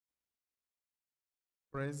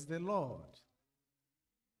Praise the Lord.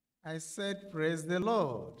 I said, praise the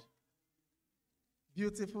Lord.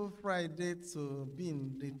 Beautiful Friday to be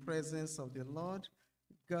in the presence of the Lord.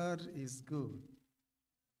 God is good.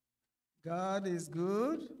 God is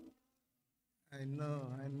good. I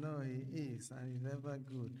know He is, and He's ever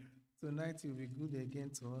good. Tonight He will be good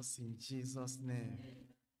again to us in Jesus' name.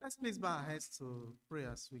 Let's please bow our heads to pray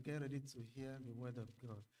as we get ready to hear the word of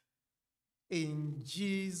God. In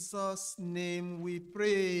Jesus' name we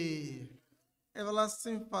pray.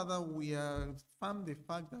 Everlasting Father, we affirm the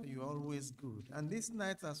fact that you are always good. And this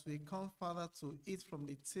night, as we come, Father, to eat from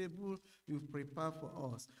the table you've prepared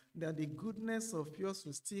for us, that the goodness of yours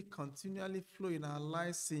will still continually flow in our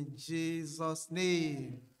lives in Jesus'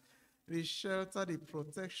 name. The shelter, the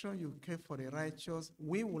protection you care for the righteous,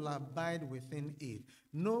 we will abide within it.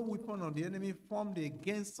 No weapon of the enemy formed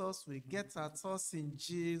against us will get at us in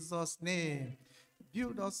Jesus' name.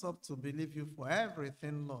 Build us up to believe you for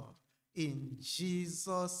everything, Lord. In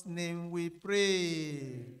Jesus' name we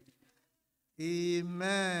pray.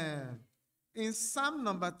 Amen. In Psalm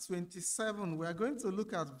number 27, we are going to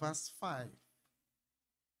look at verse 5.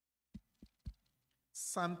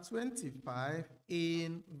 Psalm 25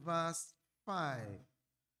 in verse 5.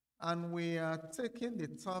 And we are taking the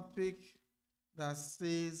topic that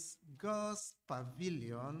says God's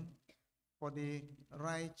pavilion for the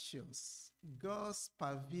righteous. God's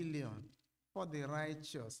pavilion for the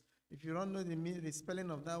righteous. If you don't know the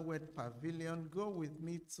spelling of that word pavilion, go with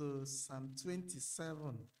me to Psalm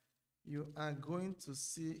 27. You are going to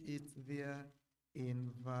see it there in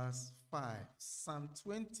verse 5. Psalm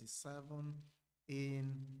 27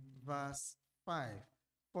 in verse 5.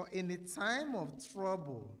 For in the time of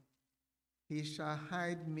trouble, he shall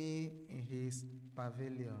hide me in his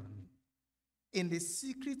pavilion. In the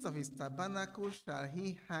secret of his tabernacle shall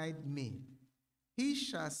he hide me. He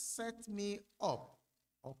shall set me up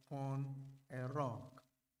upon a rock.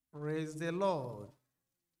 Praise the Lord.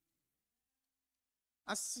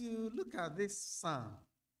 As you look at this psalm,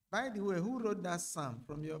 by the way, who wrote that psalm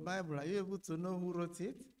from your Bible? Are you able to know who wrote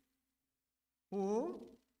it? Who?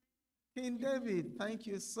 King David. Thank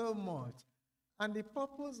you so much. And the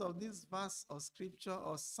purpose of this verse of scripture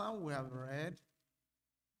or psalm we have read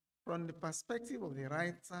from the perspective of the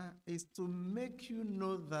writer is to make you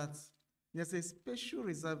know that there's a special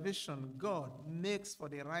reservation God makes for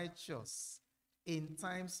the righteous in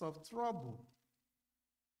times of trouble.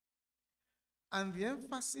 And the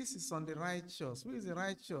emphasis is on the righteous. Who is the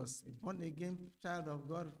righteous? A born-again child of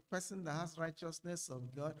God, person that has righteousness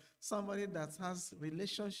of God, somebody that has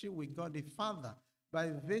relationship with God the Father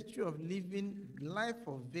by virtue of living life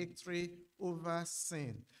of victory over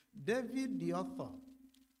sin. David, the author,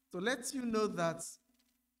 to let you know that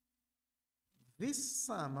this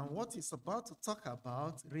psalm and what he's about to talk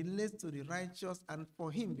about relates to the righteous and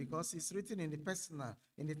for him because it's written in the personal.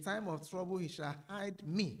 In the time of trouble, he shall hide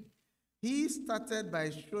me. He started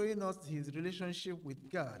by showing us his relationship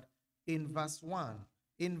with God in verse 1.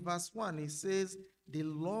 In verse 1, he says, the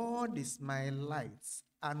Lord is my light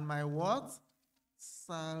and my what?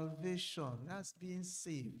 Salvation. That's being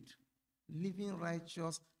saved. Living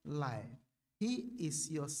righteous life. He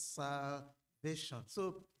is your salvation.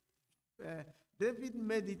 So, David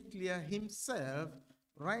made it clear himself,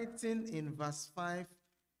 writing in verse 5,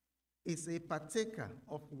 is a partaker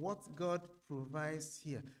of what God provides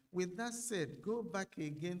here. With that said, go back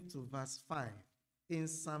again to verse 5. In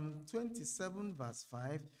Psalm 27, verse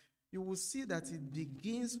 5, you will see that it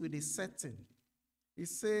begins with a setting. It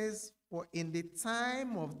says, for in the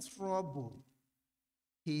time of trouble,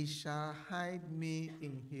 he shall hide me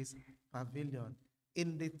in his pavilion.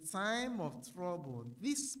 In the time of trouble,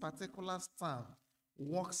 this particular psalm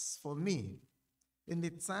works for me. In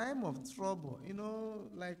the time of trouble,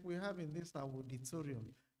 like we have in this auditorium,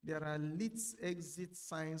 there are lit exit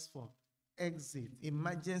signs for exit,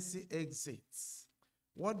 emergency exits.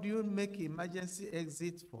 What do you make emergency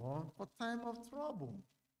exit for? For time of trouble.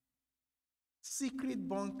 Secret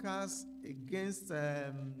bunkers against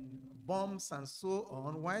bombs and so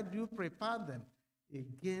on. Why do you prepare them?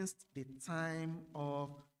 Against the time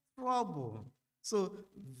of trouble. So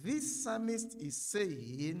this psalmist is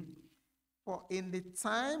saying, for in the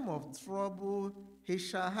time of trouble, he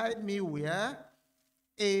shall hide me where?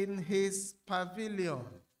 In his pavilion.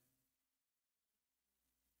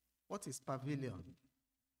 What is pavilion?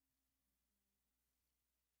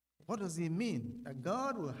 What does it mean? That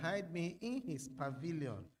God will hide me in his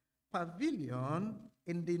pavilion. Pavilion,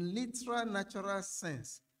 in the literal natural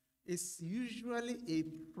sense, is usually a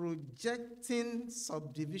projecting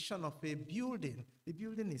subdivision of a building. The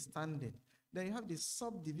building is standing. Then you have the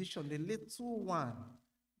subdivision, the little one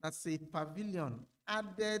That's a pavilion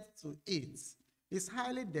added to it. It's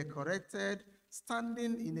highly decorated,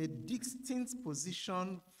 standing in a distinct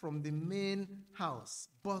position from the main house,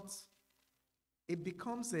 but it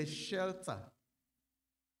becomes a shelter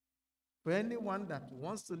for anyone that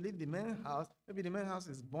wants to leave the main house. Maybe the main house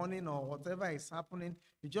is burning or whatever is happening.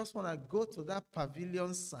 You just want to go to that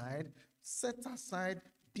pavilion side, set aside,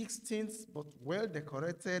 distinct but well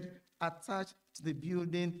decorated, attached to the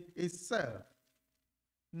building itself.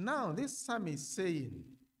 Now, this psalm is saying,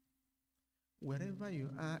 wherever you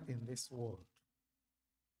are in this world,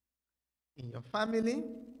 in your family,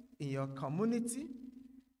 in your community,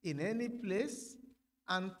 in any place,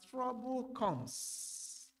 and trouble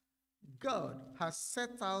comes, God has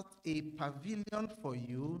set out a pavilion for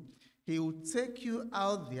you. He will take you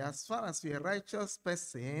out there as far as you're a righteous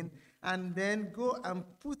person, and then go and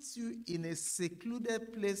put you in a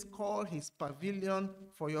secluded place called his pavilion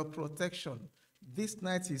for your protection. This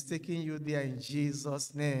night he's taking you there in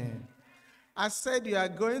Jesus' name. I said you are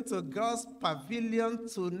going to God's pavilion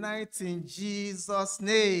tonight in Jesus'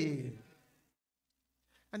 name.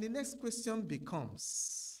 And the next question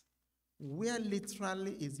becomes, where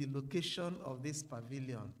literally is the location of this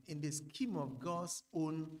pavilion in the scheme of God's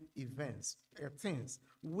own events, things?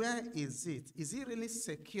 Where is it? Is it really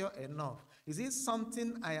secure enough? Is it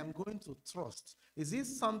something I am going to trust? Is it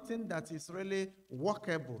something that is really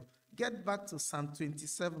workable? Get back to Psalm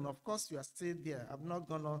 27. Of course, you are still there. I've not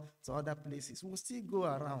gone on to other places. We'll still go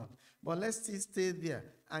around. But let's still stay there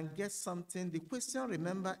and get something. The question,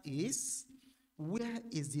 remember, is where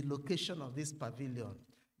is the location of this pavilion?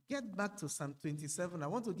 Get back to Psalm 27. I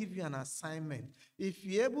want to give you an assignment. If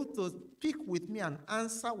you're able to pick with me and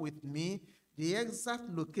answer with me the exact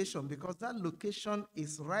location, because that location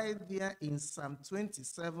is right there in Psalm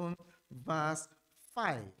 27, verse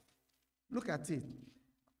 5. Look at it.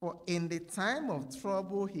 For in the time of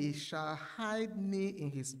trouble he shall hide me in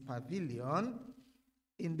his pavilion.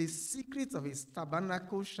 In the secret of his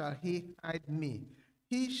tabernacle shall he hide me.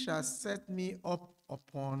 He shall set me up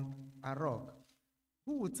upon a rock.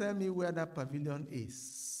 Who will tell me where that pavilion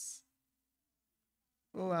is?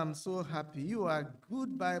 Oh, I'm so happy. You are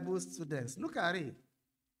good Bible students. Look at it.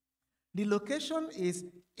 The location is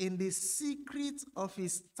in the secret of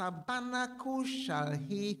his tabernacle shall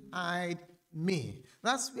he hide me.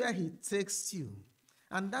 That's where he takes you.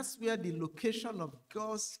 And that's where the location of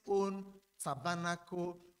God's own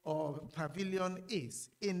tabernacle or pavilion is.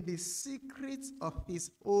 In the secret of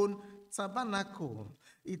his own tabernacle.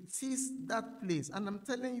 It is that place. And I'm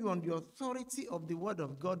telling you, on the authority of the word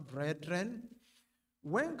of God, brethren,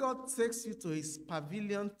 when God takes you to his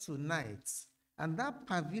pavilion tonight, and that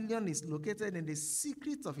pavilion is located in the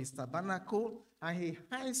secret of his tabernacle, and he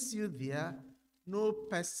hides you there, no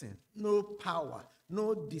person, no power,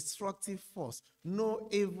 no destructive force, no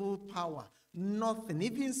evil power, nothing,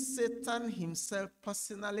 even Satan himself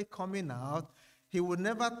personally coming out, he will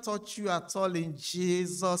never touch you at all in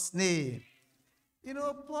Jesus' name. You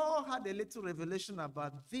know, Paul had a little revelation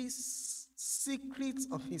about this secret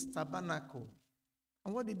of his tabernacle.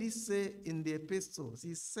 And what did he say in the epistles?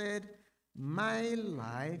 He said, my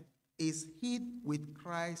life is hid with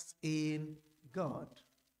Christ in God.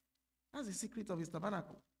 That's the secret of his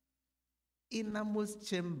tabernacle. Innermost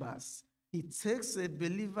chambers. He takes a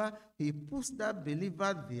believer, he puts that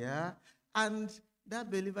believer there, and that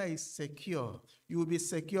believer is secure. You will be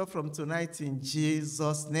secure from tonight in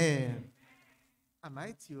Jesus' name. Am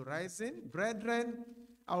I still rising? Brethren,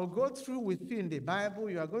 I'll go through with you in the Bible.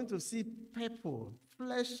 You are going to see people,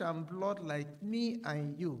 flesh and blood like me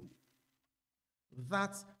and you,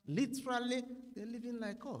 that literally they're living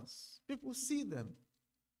like us. People see them.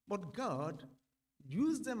 But God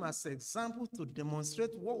used them as an example to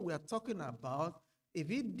demonstrate what we are talking about. If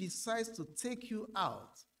he decides to take you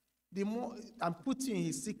out, the more and put you in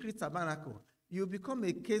his secret tabernacle, you become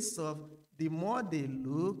a case of the more they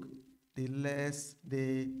look, the less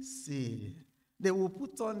they see. They will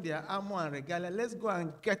put on their armor and regalia. Let's go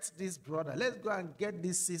and get this brother. Let's go and get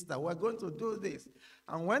this sister. We're going to do this.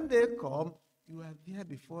 And when they come, you are there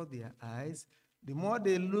before their eyes. The more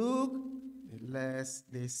they look, the less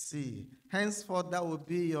they see. Henceforth, that will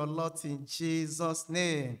be your lot in Jesus'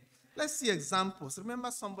 name. Let's see examples. Remember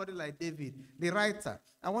somebody like David, the writer.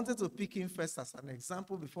 I wanted to pick him first as an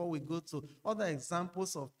example before we go to other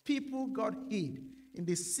examples of people God hid in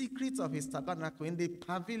the secret of his tabernacle, in the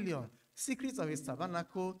pavilion, secret of his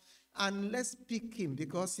tabernacle. And let's pick him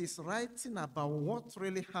because he's writing about what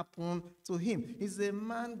really happened to him. He's a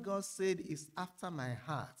man God said is after my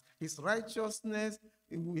heart. His righteousness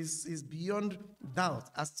is beyond doubt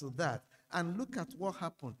as to that. And look at what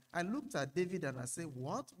happened. I looked at David and I said,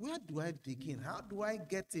 what? Where do I begin? How do I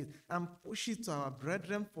get it and push it to our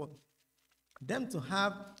brethren for them to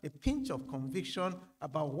have a pinch of conviction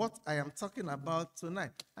about what I am talking about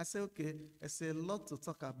tonight? I said, okay, there's a lot to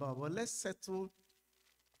talk about, but let's settle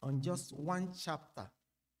on just one chapter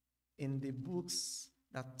in the books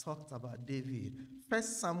that talked about David. 1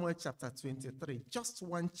 Samuel chapter 23, just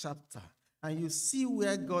one chapter. And you see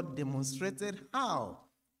where God demonstrated how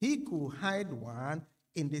he could hide one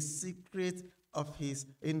in the secret of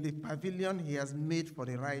in the pavilion he has made for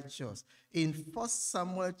the righteous. In 1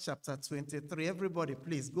 Samuel chapter 23, everybody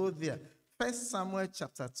please go there. 1 Samuel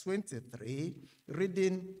chapter 23,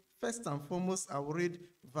 reading, first and foremost, I'll read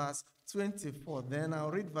verse 24. Then I'll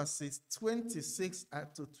read verses 26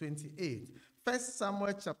 to 28. 1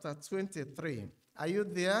 Samuel chapter 23. Are you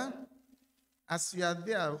there? As you are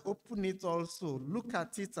there, open it also. Look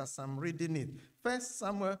at it as I'm reading it. 1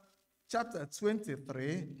 Samuel chapter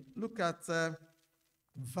 23, look at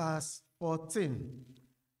verse 14.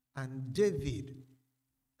 And David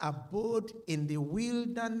abode in the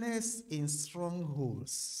wilderness in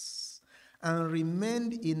strongholds, and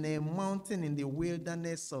remained in a mountain in the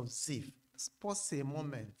wilderness of Ziph. Pause a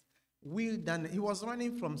moment. Wilderness. He was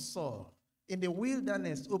running from Saul. In the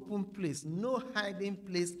wilderness, open place, no hiding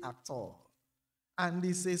place at all. And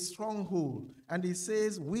it's a stronghold. And it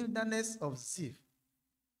says wilderness of Ziph.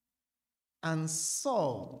 And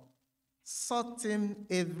Saul sought him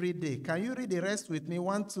every day. Can you read the rest with me?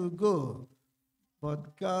 1, 2, go.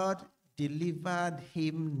 But God delivered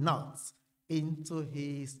him not into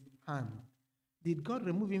his hand. Did God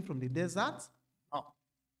remove him from the desert? No.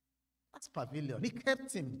 That's Pavilion. He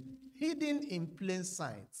kept him hidden in plain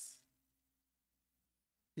sight.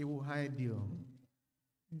 He will hide you.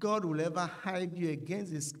 God will ever hide you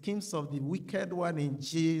against the schemes of the wicked one in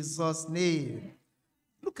Jesus' name.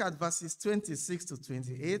 Look at verses 26 to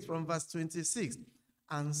 28. From verse 26.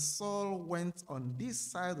 And Saul went on this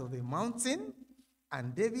side of the mountain,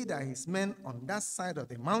 and David and his men on that side of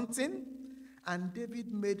the mountain. And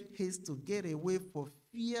David made haste to get away for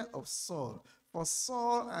fear of Saul. For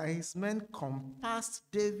Saul and his men compassed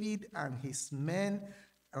David and his men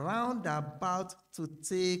round about to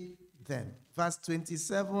take them. Verse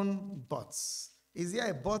 27, but. Is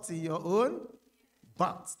there a but in your own?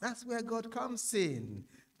 But. That's where God comes in.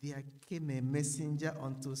 There came a messenger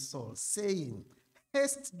unto Saul, saying,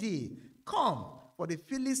 haste thee, come, for the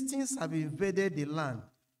Philistines have invaded the land.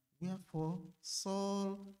 Wherefore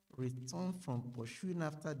Saul returned from pursuing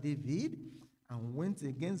after David and went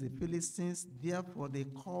against the Philistines. Therefore they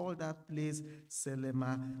called that place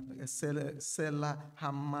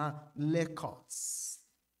Selahamalekot.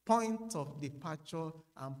 Point of departure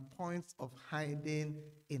and point of hiding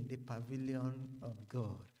in the pavilion of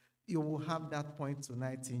God. You will have that point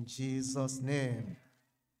tonight in Jesus' name.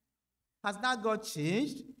 Has that God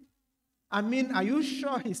changed? I mean, are you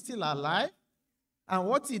sure he's still alive? And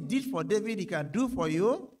what he did for David, he can do for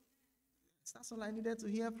you? That's all I needed to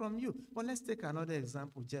hear from you. But let's take another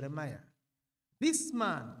example, Jeremiah. This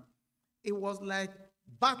man, it was like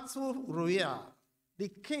battle royale. The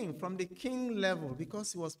king, from the king level,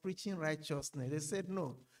 because he was preaching righteousness, they said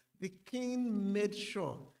no. The king made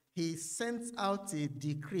sure he sent out a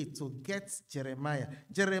decree to get Jeremiah.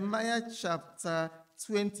 Jeremiah chapter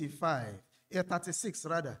 36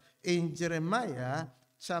 rather. In Jeremiah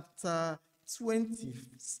chapter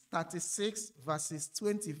 36, verses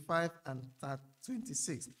 25 and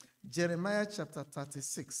 26. Jeremiah chapter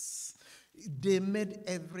 36. They made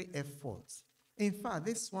every effort. In fact,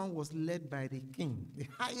 this one was led by the king, the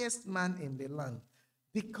highest man in the land,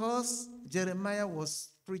 because Jeremiah was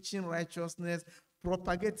preaching righteousness,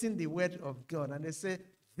 propagating the word of God. And they say,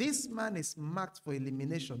 this man is marked for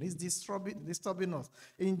elimination. He's disturbing us.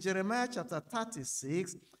 In Jeremiah chapter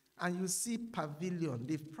 36, and you see Pavilion,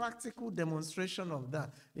 the practical demonstration of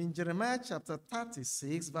that. In Jeremiah chapter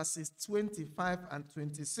 36, verses 25 and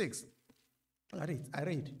 26. I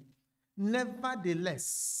read.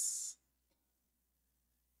 Nevertheless,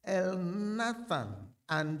 Elnathan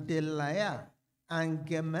and Delaiah and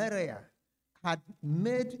Gemariah had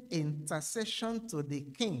made intercession to the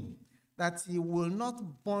king that he will not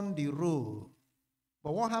burn the roll.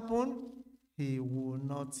 But what happened? He will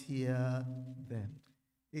not hear them.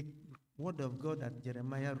 The word of God that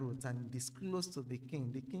Jeremiah wrote and disclosed to the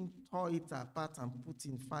king. The king tore it apart and put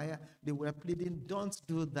in fire. They were pleading, don't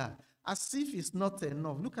do that. As if it's not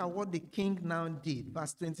enough. Look at what the king now did.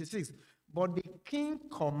 Verse 26. But the king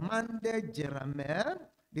commanded Jeremiah,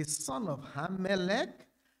 the son of Hamelech,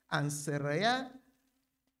 and Seraiah,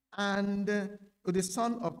 and the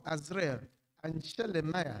son of Azrael, and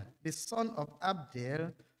Shelemiah, the son of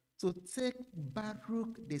Abdel, to take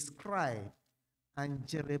Baruch the scribe and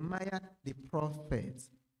Jeremiah the prophet.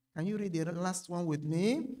 Can you read the last one with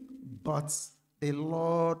me? But the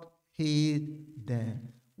Lord hid them.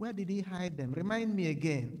 Where did he hide them? Remind me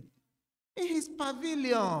again. In his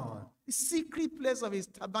pavilion, the secret place of his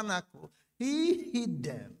tabernacle, he hid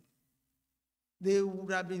them. They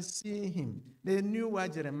would have been seeing him. They knew where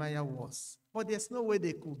Jeremiah was, but there's no way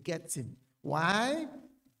they could get him. Why?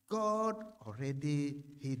 God already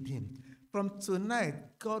hid him. From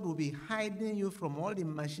tonight, God will be hiding you from all the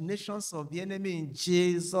machinations of the enemy in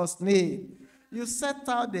Jesus' name. You set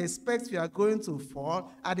out, they expect you are going to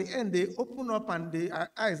fall. At the end, they open up and their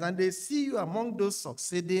eyes and they see you among those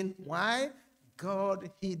succeeding. Why? God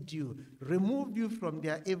hid you, removed you from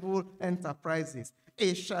their evil enterprises.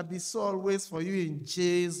 It shall be so always for you in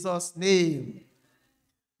Jesus' name.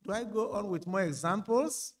 Do I go on with more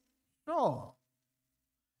examples? Sure.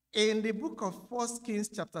 In the book of 1 Kings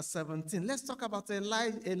chapter 17, let's talk about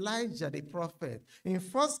Elijah the prophet. In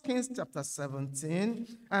 1 Kings chapter 17,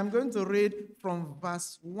 I'm going to read from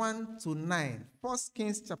verse 1 to 9. 1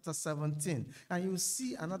 Kings chapter 17. And you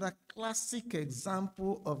see another classic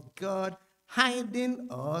example of God hiding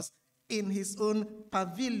us in his own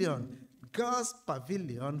pavilion. God's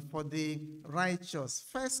pavilion for the righteous.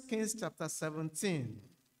 1 Kings chapter 17.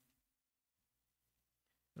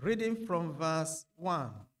 Reading from verse 1.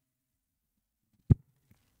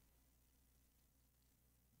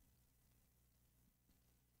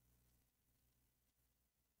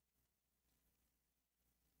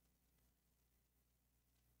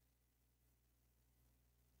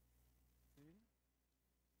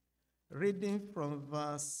 Reading from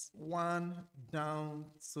verse 1 down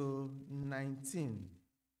to 19.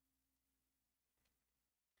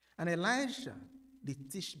 And Elisha the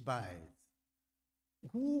Tishbite,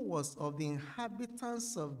 who was of the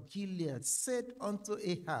inhabitants of Gilead, said unto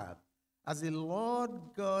Ahab, as the Lord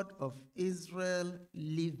God of Israel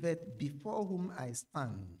liveth, before whom I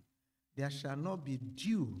stand, there shall not be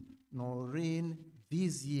dew nor rain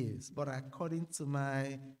these years, but according to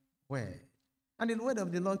my word. And the word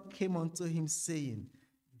of the Lord came unto him, saying,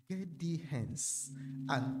 Get thee hence,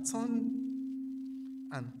 and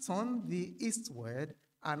turn thee eastward,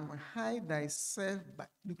 and hide thyself by,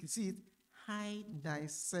 look, you see it, hide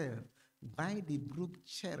thyself by the brook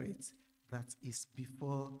Cherith that is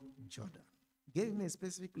before Jordan. Gave me a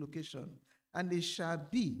specific location. And it shall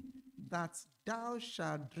be that thou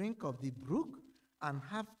shalt drink of the brook, and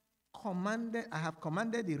I have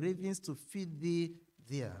commanded the ravens to feed thee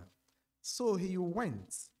there. So he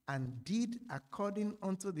went and did according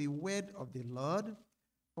unto the word of the Lord,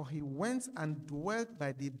 for he went and dwelt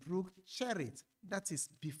by the brook Cherith, that is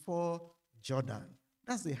before Jordan.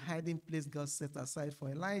 That's the hiding place God set aside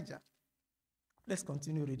for Elijah. Let's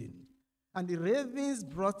continue reading. And the ravens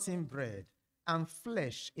brought him bread and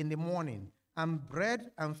flesh in the morning, and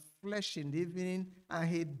bread and flesh in the evening, and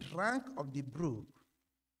he drank of the brook.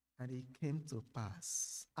 And it came to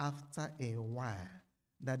pass after a while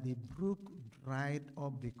that the brook dried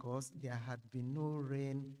up, because there had been no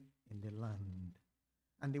rain in the land.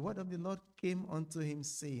 And the word of the Lord came unto him,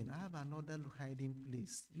 saying, I have another hiding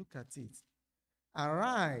place. Look at it.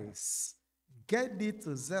 Arise, get thee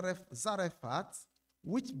to Zarephath,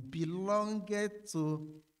 which belongeth to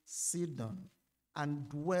Sidon, and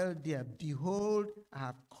dwell there. Behold, I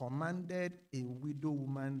have commanded a widow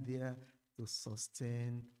woman there to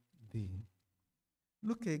sustain thee.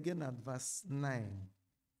 Look again at verse 9.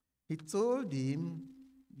 He told him,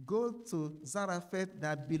 go to Zarephath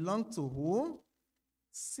that belonged to whom?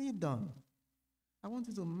 Sidon. I want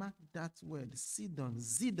you to mark that word, Sidon.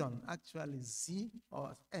 Zidon, actually Z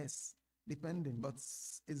or S, depending, but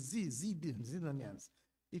Zidonians.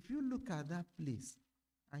 If you look at that place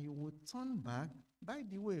and you will turn back, by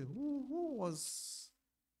the way, who was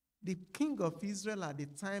the king of Israel at the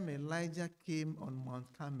time Elijah came on Mount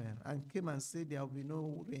Carmel and came and said there will be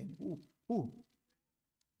no rain? Who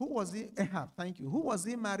was he? Ahab, thank you. Who was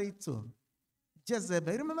he married to?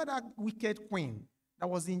 Jezebel. Remember that wicked queen that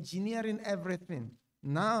was engineering everything?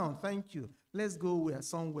 Now, thank you. Let's go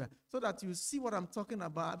somewhere so that you see what I'm talking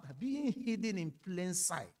about, being hidden in plain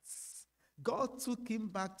sight. God took him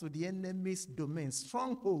back to the enemy's domain,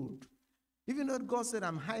 stronghold. Even though God said,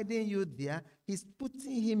 I'm hiding you there, he's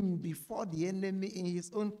putting him before the enemy in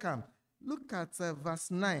his own camp. Look at verse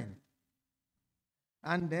 9.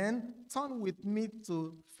 And then turn with me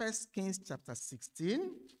to 1 Kings chapter 16,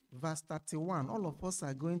 verse 31. All of us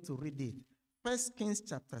are going to read it. 1 Kings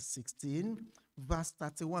chapter 16, verse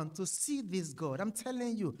 31. To see this God, I'm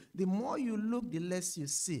telling you, the more you look, the less you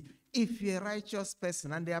see. If you're a righteous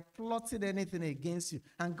person and they are plotting anything against you,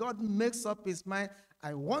 and God makes up his mind,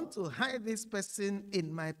 I want to hide this person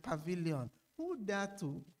in my pavilion. Who dare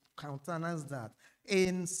to countenance that?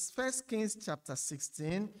 In 1 Kings chapter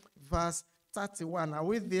 16, verse 31. Are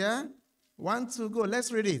we there? 1, 2, go.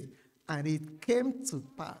 Let's read it. And it came to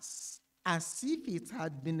pass, as if it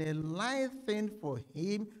had been a light thing for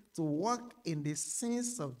him to walk in the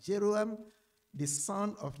sins of Jeroboam, the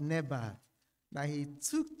son of Nebat, that he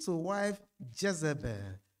took to wife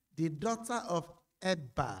Jezebel, the daughter of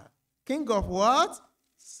Edbar, king of what?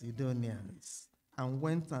 Sidonians, and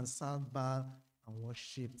went and served Baal and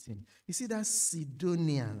worshipped him. You see that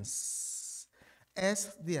Sidonians,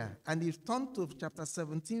 S there. And if you turn to chapter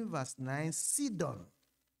 17, verse 9, Sidon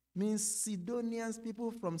means Sidonians,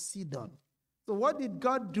 people from Sidon. So what did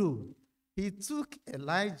God do? He took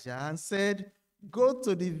Elijah and said, go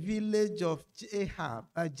to the village of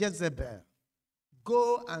Jezebel.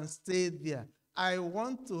 Go and stay there. I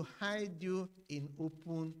want to hide you in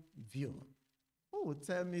open view. Who will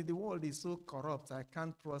tell me the world is so corrupt, I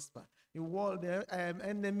can't prosper? The world, the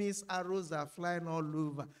enemies' arrows are flying all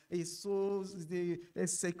over. It's so, the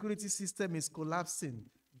security system is collapsing.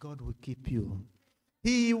 God will keep you.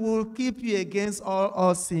 He will keep you against all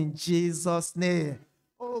odds in Jesus' name.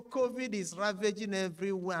 Oh, COVID is ravaging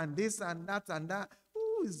everywhere, and this and that and that.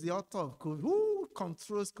 Who is the author of COVID? Who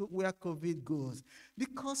controls where COVID goes?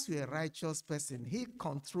 Because you're a righteous person, he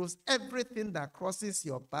controls everything that crosses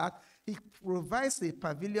your path. He provides a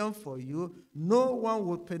pavilion for you. No one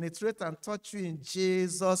will penetrate and touch you in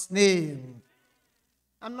Jesus' name.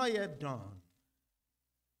 I'm not yet done.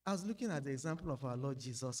 I was looking at the example of our Lord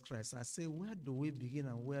Jesus Christ. I said, where do we begin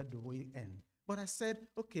and where do we end? But I said,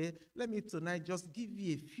 okay, let me tonight just give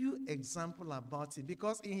you a few examples about it.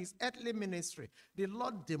 Because in his earthly ministry, the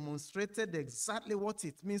Lord demonstrated exactly what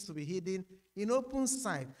it means to be hidden in open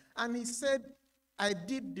sight. And he said, I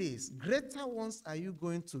did this. Greater ones are you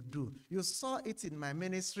going to do. You saw it in my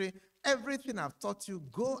ministry. Everything I've taught you,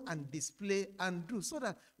 go and display and do. So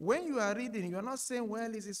that when you are reading, you're not saying,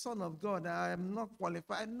 well, he's the Son of God, I am not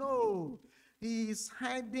qualified. No. He is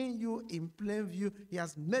hiding you in plain view. He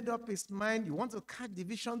has made up his mind. You want to catch the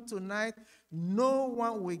vision tonight? No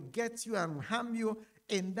one will get you and harm you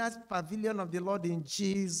in that pavilion of the Lord in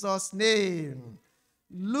Jesus' name.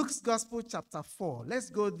 Luke's Gospel chapter 4.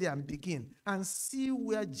 Let's go there and begin and see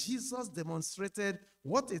where Jesus demonstrated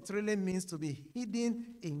what it really means to be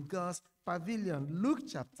hidden in God's pavilion. Luke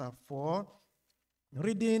chapter 4,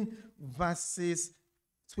 reading verses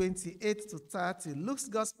 28 to 30. Luke's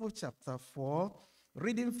Gospel chapter 4,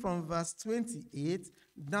 reading from verse 28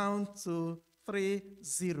 down to 30.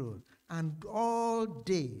 And all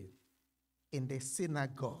day in the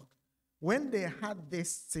synagogue, when they heard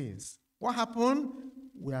these things, what happened?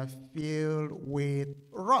 We are filled with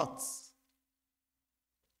wrath,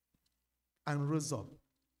 and rose up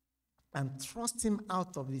and thrust him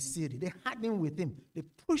out of the city. They had him with him. They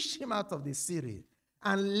pushed him out of the city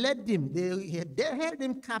and led him. They held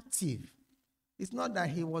him captive. It's not that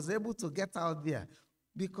he was able to get out there,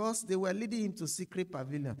 because they were leading him to secret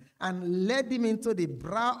pavilion and led him into the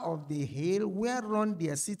brow of the hill whereon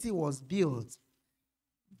their city was built,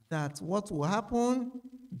 that what will happen?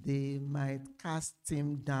 They might cast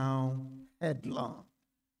him down headlong.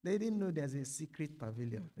 They didn't know there's a secret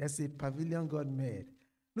pavilion. There's a pavilion God made.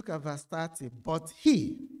 Look at verse 30. But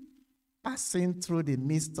he, passing through the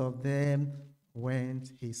midst of them,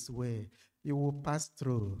 went his way. You will pass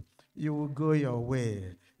through. You will go your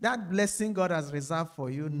way. That blessing God has reserved for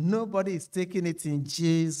you, nobody is taking it in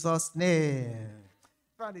Jesus' name.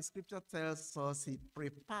 The scripture tells us he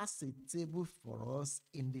prepares a table for us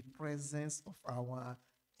in the presence of our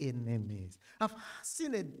enemies. I've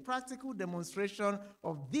seen a practical demonstration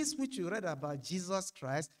of this which you read about Jesus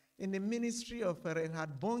Christ in the ministry of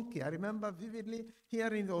Reinhard Bonnke. I remember vividly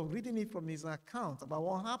hearing or reading it from his account about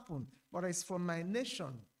what happened, but it's from my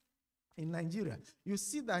nation in Nigeria. You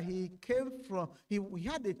see that he came from, he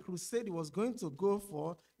had a crusade he was going to go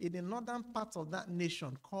for in the northern part of that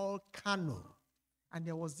nation called Kano. And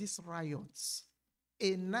there was this riot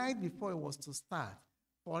a night before it was to start,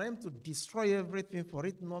 for them to destroy everything, for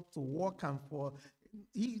it not to work, and for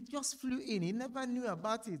he just flew in. He never knew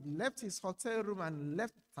about it. Left his hotel room and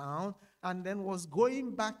left town, and then was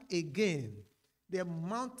going back again. They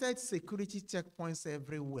mounted security checkpoints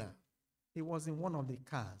everywhere. He was in one of the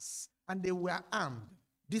cars, and they were armed,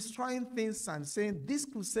 destroying things and saying, this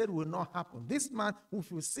crusade will not happen. This man, if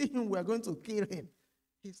you see him, we are going to kill him.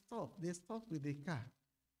 He stopped. They stopped with the car.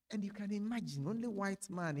 And you can imagine, only white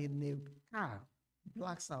man in a car,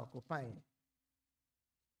 blacks are occupying.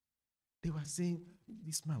 They were saying,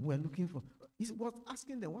 this man we're looking for. He was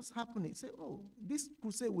asking them what's happening. He said, oh, this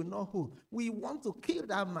crusade will not hold. We want to kill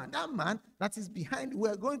that man. That man that is behind,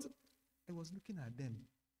 we're going to. I was looking at them.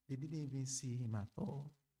 They didn't even see him at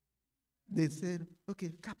all. They said,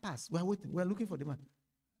 okay, pass. We're waiting. We're looking for the man.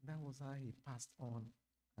 That was how he passed on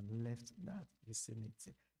and left that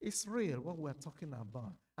vicinity. It's real what we're talking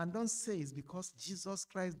about. And don't say it's because Jesus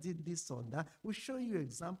Christ did this or that. We show you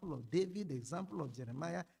example of David, example of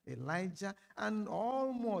Jeremiah, Elijah, and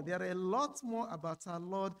all more. There are a lot more about our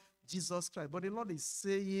Lord Jesus Christ. But the Lord is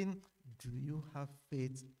saying, do you have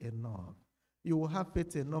faith enough? You will have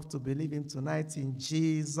faith enough to believe him tonight in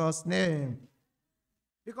Jesus' name.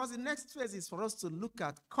 Because the next phase is for us to look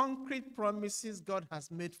at concrete promises God has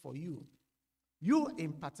made for you. You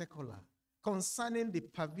in particular, concerning the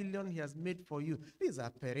pavilion he has made for you. These are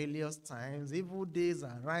perilous times. Evil days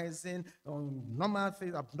are rising.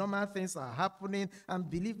 Abnormal things are happening. And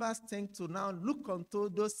believers tend to now look unto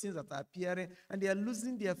those things that are appearing, and they are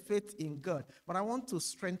losing their faith in God. But I want to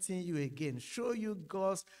strengthen you again, show you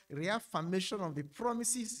God's reaffirmation of the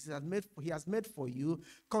promises he has made for you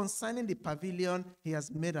concerning the pavilion he has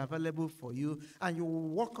made available for you. And you will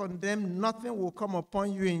walk on them. Nothing will come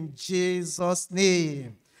upon you in Jesus'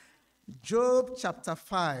 name. Job chapter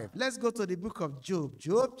 5. Let's go to the book of Job.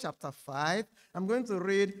 Job chapter 5. I'm going to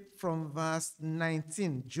read from verse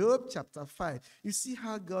 19. Job chapter 5. You see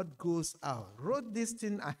how God goes out. Wrote this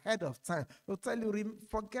thing ahead of time. He'll tell you,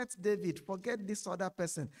 forget David, forget this other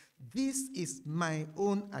person. This is my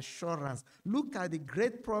own assurance. Look at the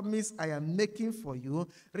great promise I am making for you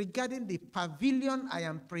regarding the pavilion I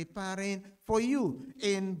am preparing for you.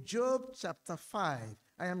 In Job chapter 5.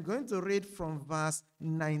 I am going to read from verse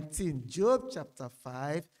 19. Job chapter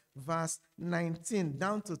 5, verse 19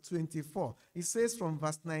 down to 24. It says from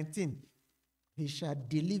verse 19, he shall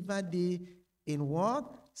deliver thee in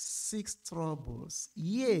what? 6 troubles.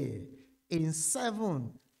 Yea, in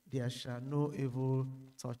 7 there shall no evil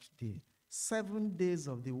touch thee. 7 days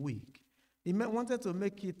of the week. He wanted to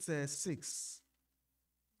make it 6.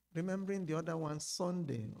 Remembering the other one,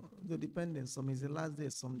 Sunday, the dependence, some is the last day,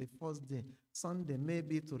 some the first day. Sunday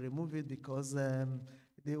maybe to remove it because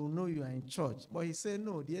they will know you are in church. But he said,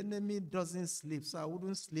 no, the enemy doesn't sleep, so I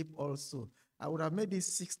wouldn't sleep also. I would have made it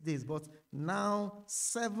 6 days, but now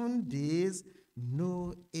 7 days,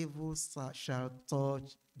 no evil shall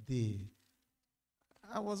touch thee.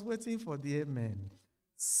 I was waiting for the amen.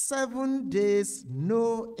 7 days,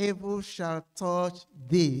 no evil shall touch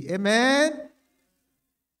thee. Amen?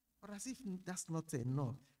 But as if that's not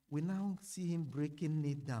enough, we now see him breaking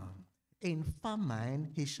it down. In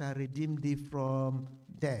famine, he shall redeem thee from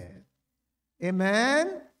death.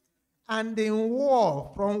 Amen? And in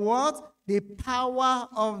war, from what? The power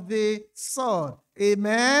of the sword.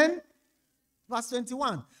 Amen? Verse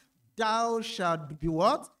 21. Thou shalt be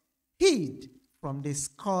what? Hid from the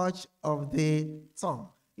scourge of the tongue.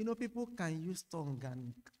 You know, people can use tongue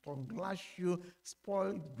and tongue lash you,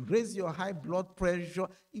 spoil, raise your high blood pressure.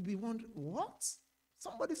 You'll be wondering, what?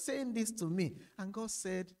 Somebody saying this to me. And God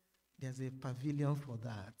said, there's a pavilion for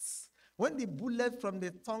that. When the bullet from the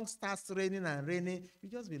tongue starts raining and raining, you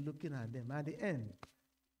just be looking at them. At the end,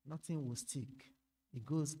 nothing will stick. It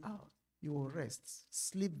goes out. You will rest,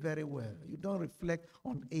 sleep very well. You don't reflect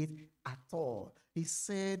on it at all. He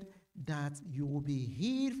said that you will be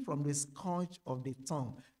hid from the scourge of the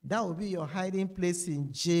tongue. That will be your hiding place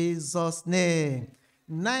in Jesus' name.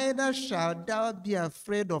 Neither shalt thou be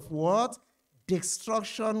afraid of what?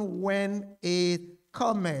 Destruction when it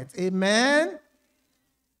cometh. Amen?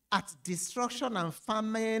 At destruction and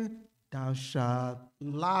famine thou shalt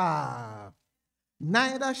laugh.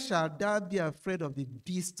 Neither shalt thou be afraid of the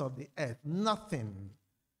beast of the earth. Nothing.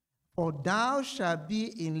 For thou shalt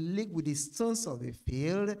be in league with the stones of the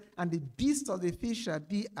field, and the beasts of the field shall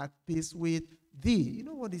be at peace with thee. You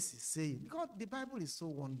know what this is saying? God, the Bible is so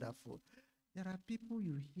wonderful. There are people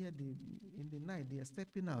you hear in the night, they are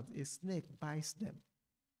stepping out, a snake bites them.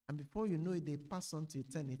 And before you know it, they pass on to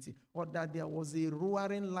eternity. Or that there was a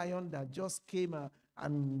roaring lion that just came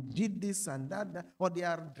and did this and that. Or they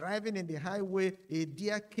are driving in the highway, a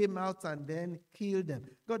deer came out and then killed them.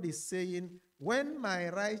 God is saying, when my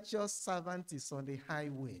righteous servant is on the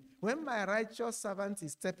highway, when my righteous servant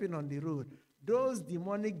is stepping on the road, those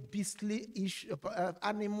demonic beastly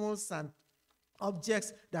animals and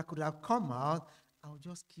objects that could have come out, I'll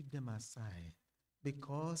just keep them aside.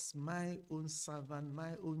 Because my own servant,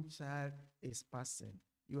 my own child is passing.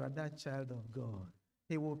 You are that child of God.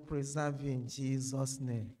 He will preserve you in Jesus'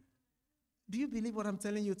 name. Do you believe what I'm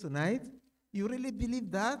telling you tonight? You really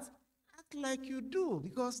believe that? Act like you do,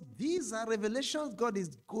 because these are revelations God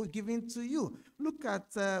is giving to you. Look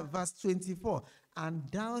at verse 24. and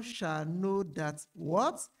thou shalt know that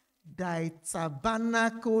what? Thy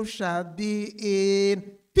tabernacle shall be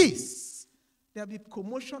in peace. There'll be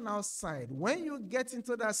commotion outside. When you get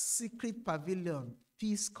into that secret pavilion,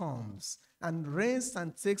 peace comes and reigns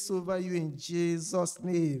and takes over you in Jesus'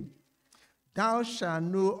 name. Thou shalt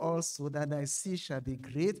know also that thy seed shall be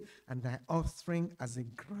great, and thy offspring as the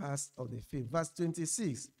grass of the field. Verse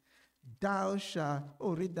 26. Thou shalt,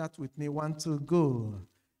 read that with me, 1, 2, go.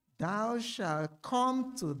 Thou shalt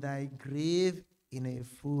come to thy grave in a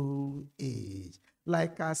full age,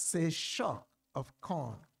 like as a shock of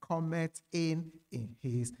corn cometh in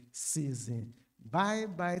his season.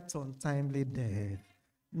 Bye-bye to untimely death.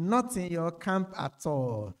 Not in your camp at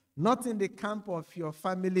all. Not in the camp of your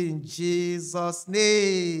family, in Jesus'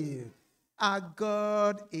 name. Our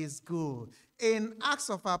God is good. In Acts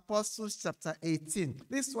of Apostles chapter 18,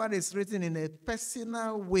 this one is written in a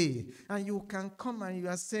personal way. And you can come and you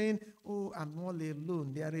are saying, oh, I'm all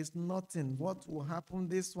alone. There is nothing. What will happen?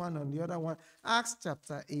 This one and the other one. Acts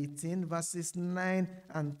chapter 18, verses 9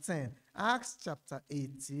 and 10. Acts chapter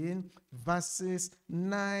 18, verses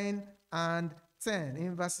 9 and 10.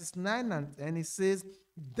 In verses 9 and 10, it says,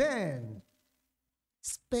 then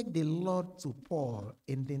spake the Lord to Paul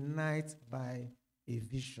in the night by a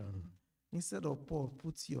vision. Instead of Paul,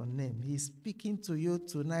 put your name. He's speaking to you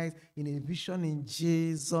tonight in a vision in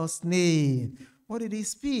Jesus' name. What did he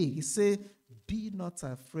speak? He said, be not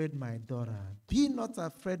afraid, my daughter. Be not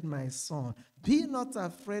afraid, my son. Be not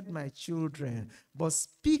afraid, my children. But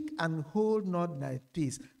speak and hold not thy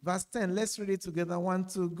peace. Verse 10, let's read it together. 1,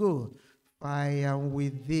 2, go. For I am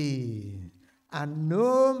with thee, and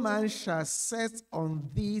no man shall set on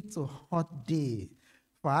thee to hurt thee.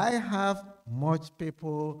 For I have much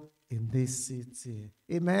people in this city.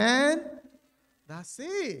 Amen? That's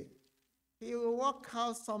it. He will work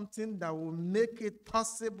out something that will make it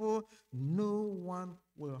possible. No one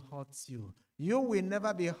will hurt you. You will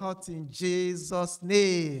never be hurt in Jesus'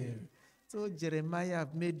 name. So Jeremiah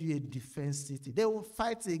have made you a defense city. They will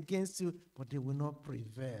fight against you, but they will not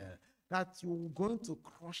prevail. That you're going to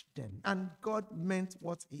crush them. And God meant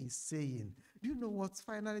what he is saying. Do you know what?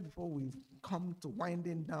 Finally, before we come to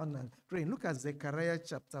winding down and praying, look at Zechariah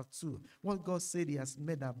chapter 2. What God said he has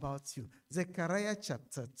made about you. Zechariah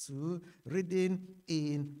chapter 2, reading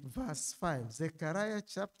in verse 5. Zechariah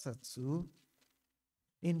chapter 2,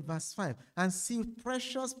 in verse 5. And see,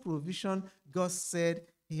 precious provision God said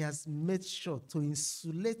he has made sure to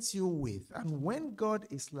insulate you with. And when God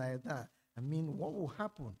is like that, I mean, what will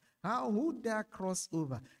happen? How would there cross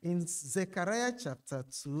over? In Zechariah chapter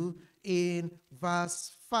 2, in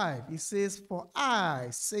verse 5, it says, for I,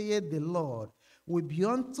 saith the Lord, will be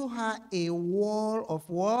unto her a wall of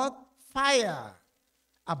what? Fire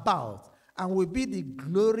about, and will be the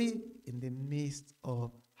glory in the midst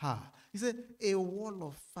of her. He said, a wall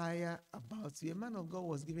of fire about you. A man of God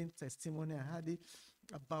was giving testimony. I heard it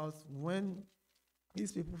about when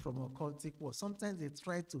these people from occultic world, sometimes they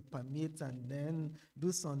try to permeate and then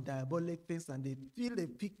do some diabolic things, and they feel they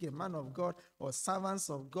pick a man of God or servants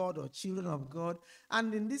of God or children of God.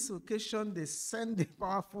 And in this occasion, they send the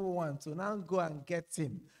powerful one to now go and get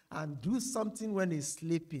him and do something when he's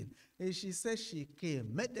sleeping. And she said she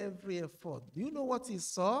came, made every effort. Do you know what he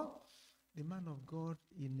saw? The man of God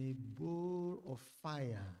in a bowl of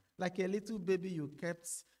fire, like a little baby you kept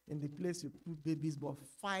in the place you put babies, but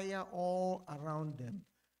fire all around them.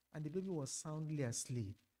 And the baby was soundly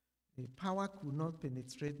asleep. The power could not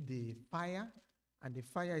penetrate the fire, and the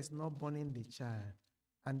fire is not burning the child.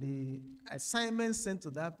 And the assignment sent to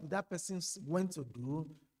that person went to do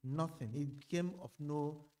nothing. It became of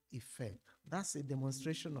no effect. That's a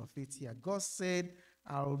demonstration of it here. God said,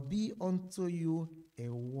 I'll be unto you a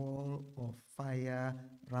wall of fire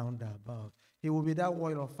round about. He will be that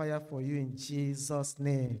wall of fire for you in Jesus'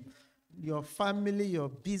 name. Your family, your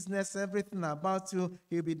business, everything about you,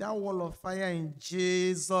 he'll be that wall of fire in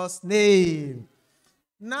Jesus' name.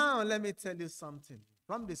 Now, let me tell you something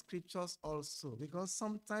from the scriptures also, because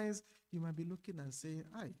sometimes you might be looking and saying,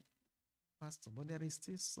 hi, Pastor, but there is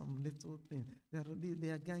still some little thing. They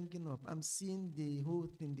are ganging up. I'm seeing the whole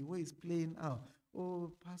thing, the way it's playing out.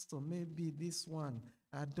 Oh, Pastor, maybe this one.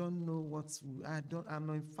 I don't know I'm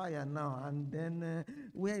on fire now. And then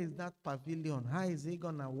where is that pavilion? How is it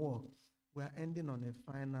going to work? We're ending on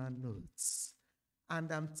a final note.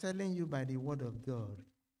 And I'm telling you by the word of God,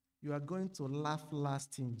 you are going to laugh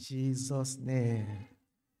last in Jesus' name.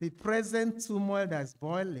 The present turmoil that's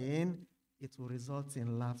boiling, it will result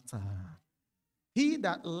in laughter. He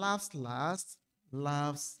that laughs last,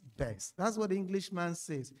 laughs best. That's what the Englishman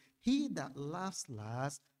says. He that laughs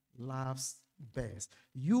last, laughs best.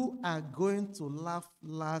 You are going to laugh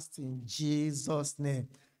last in Jesus' name.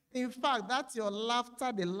 In fact, that's your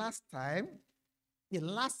laughter the last time, the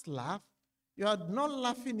last laugh. You are not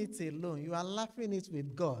laughing it alone. You are laughing it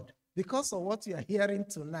with God because of what you are hearing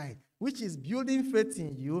tonight, which is building faith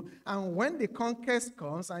in you. And when the conquest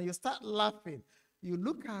comes and you start laughing, you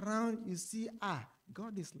look around, you see,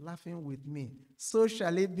 God is laughing with me. So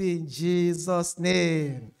shall it be in Jesus'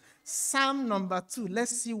 name. Psalm number 2.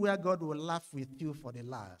 Let's see where God will laugh with you for the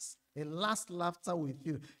last. A last laughter with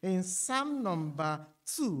you. In Psalm number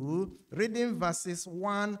 2, reading verses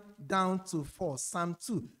 1 down to 4. Psalm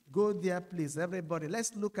 2. Go there, please, everybody.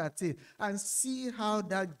 Let's look at it and see how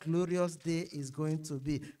that glorious day is going to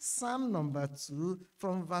be. Psalm number 2,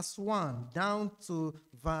 from verse 1 down to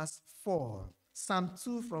verse 4. Psalm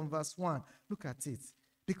 2 from verse 1. Look at it.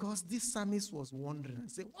 Because this psalmist was wondering and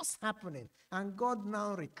said, what's happening? And God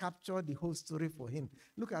now recaptured the whole story for him.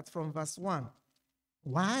 Look at from verse 1.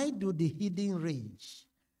 Why do the heathen rage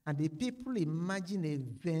and the people imagine a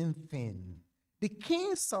vain thing? The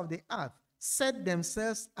kings of the earth set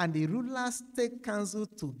themselves and the rulers take counsel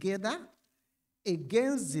together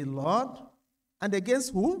against the Lord and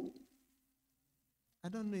against who? I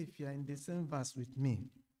don't know if you are in the same verse with me.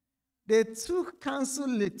 They took counsel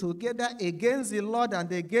together against the Lord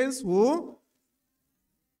and against who?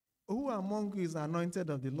 Who among you is anointed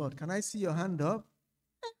of the Lord? Can I see your hand up?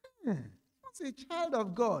 What's a child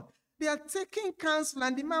of God? They are taking counsel,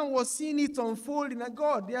 and the man was seeing it unfolding. And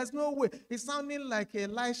God, there's no way. It's sounding like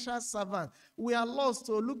Elisha's servant. We are lost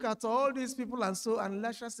to look at all these people, and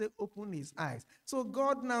Elisha said, open his eyes. So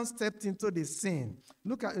God now stepped into the scene.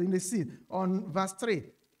 Look at in the scene on verse 3.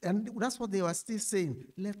 And that's what they were still saying.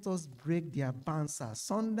 Let us break their bands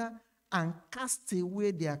asunder and cast away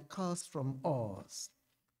their curse from us.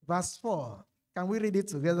 Verse 4. Can we read it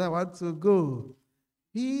together? 1, 2, go.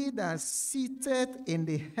 He that sitteth in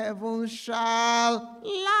the heavens shall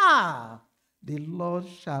laugh. The Lord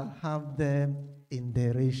shall have them in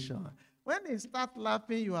derision. When they start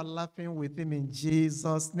laughing, you are laughing with him in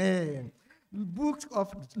Jesus' name. Book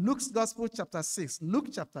of Luke's Gospel, chapter 6. Luke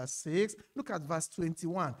chapter 6, look at verse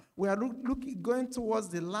 21. We are going towards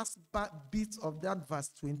the last bit of that verse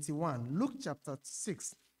 21. Luke chapter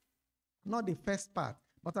 6, not the first part,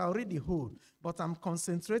 but I'll read the whole. But I'm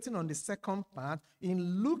concentrating on the second part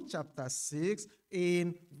in Luke chapter 6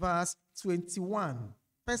 in verse 21.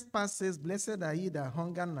 First part says, blessed are ye that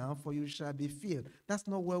hunger now, for you shall be filled. That's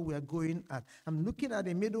not where we are going at. I'm looking at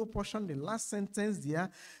the middle portion, the last sentence there.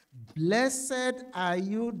 Blessed are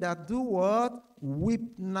you that do what?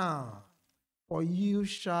 Weep now, for you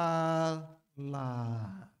shall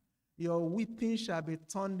laugh. Your weeping shall be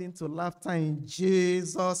turned into laughter in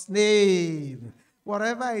Jesus' name.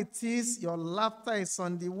 Whatever it is, your laughter is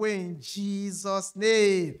on the way in Jesus'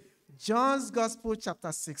 name. John's Gospel,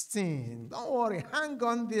 chapter 16. Don't worry, hang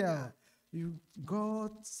on there.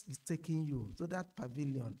 God is taking you to that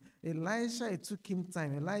pavilion. Elijah, it took him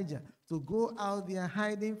time, Elijah, to go out there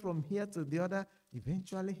hiding from here to the other.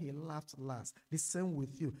 Eventually, he laughed last. The same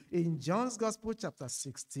with you. In John's Gospel, chapter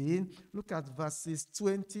 16, look at verses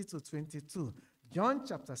 20 to 22. John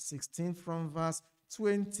chapter 16 from verse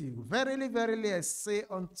 20. Verily, verily, I say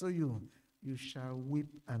unto you, you shall weep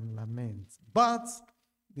and lament, but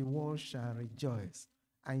the world shall rejoice,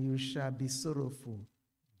 and you shall be sorrowful,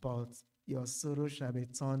 but your sorrow shall be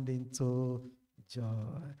turned into joy.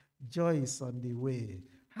 Joy is on the way.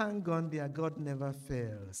 Hang on there, God never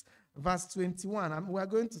fails. Verse 21, we are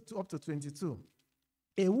going to up to 22.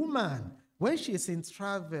 A woman, when she is in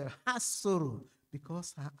travel, has sorrow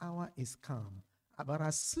because her hour is come. But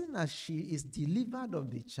as soon as she is delivered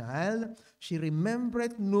of the child, she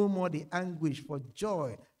remembered no more the anguish for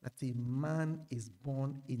joy that a man is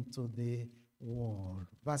born into the world.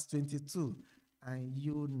 Verse 22, and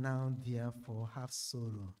you now therefore have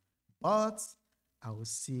sorrow, but I will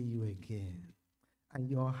see you again. And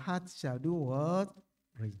your heart shall do what?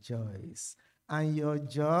 Rejoice. And your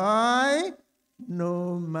joy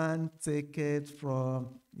no man taketh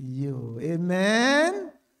from you.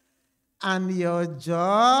 Amen. And your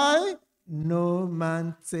joy no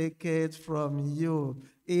man taketh from you.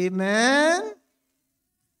 Amen.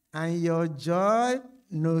 And your joy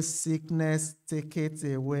no sickness taketh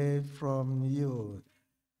away from you.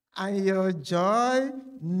 And your joy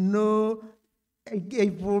no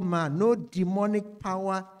evil man, no demonic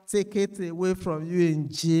power taketh away from you in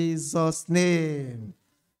Jesus' name.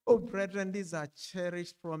 Oh, brethren, these are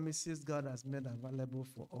cherished promises God has made available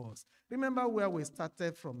for us. Remember where we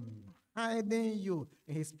started from. hiding you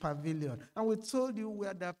in his pavilion. And we told you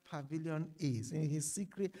where that pavilion is, in his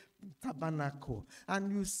secret tabernacle.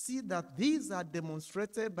 And you see that these are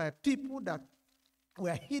demonstrated by people that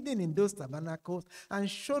were hidden in those tabernacles, and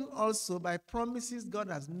shown also by promises God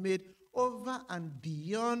has made over and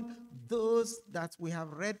beyond those that we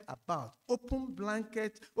have read about. Open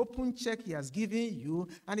blanket, open check he has given you,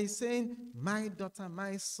 and he's saying, my daughter,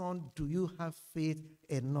 my son, do you have faith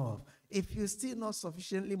enough? If you're still not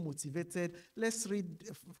sufficiently motivated, let's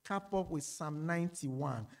cap up with Psalm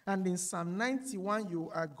 91. And in Psalm 91, you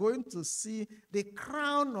are going to see the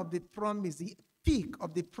crown of the promise, the peak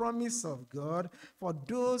of the promise of God for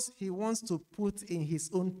those he wants to put in his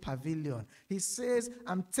own pavilion. He says,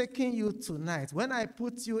 I'm taking you tonight. When I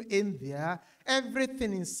put you in there,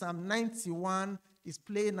 everything in Psalm 91 is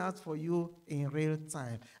playing out for you in real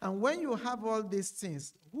time. And when you have all these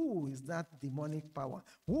things, who is that demonic power?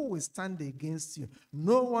 Who will stand against you?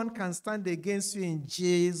 No one can stand against you in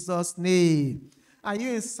Jesus' name. Are you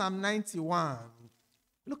in Psalm 91?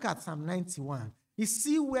 Look at Psalm 91. You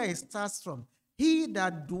see where it starts from. He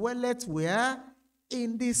that dwelleth where?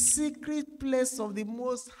 In the secret place of the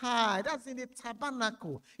Most High. That's in the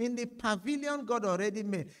tabernacle, in the pavilion God already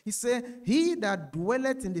made. He said, he that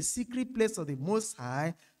dwelleth in the secret place of the Most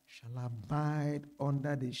High shall abide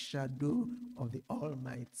under the shadow of the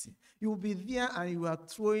Almighty. You will be there and you are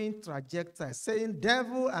throwing trajectories, saying,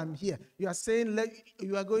 devil, I'm here. You are saying,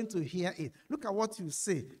 you are going to hear it. Look at what you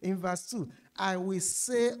say in verse 2. I will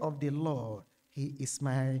say of the Lord, he is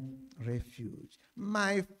my refuge,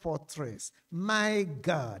 my fortress, my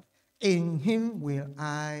God. In him will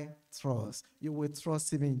I trust. You will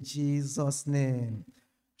trust him in Jesus' name.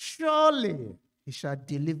 Surely he shall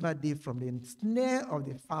deliver thee from the snare of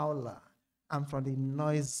the fowler and from the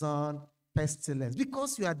noisome pestilence.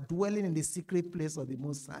 Because you are dwelling in the secret place of the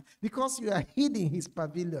Most High, because you are hid in his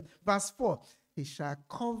pavilion. Verse 4, he shall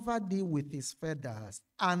cover thee with his feathers,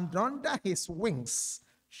 and under his wings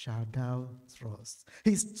shalt thou trust.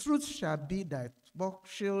 His truth shall be thy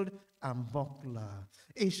shield and buckler.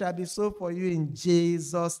 It shall be so for you in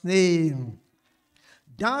Jesus' name.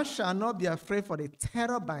 Thou shalt not be afraid for the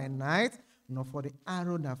terror by night, nor for the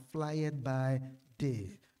arrow that flieth by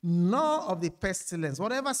day, nor of the pestilence,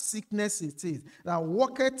 whatever sickness it is, that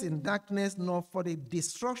walketh in darkness, nor for the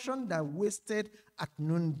destruction that wasted at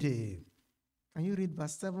noonday. Can you read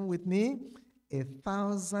verse 7 with me?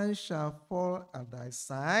 1,000 shall fall at thy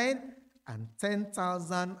side, and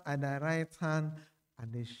 10,000 at thy right hand,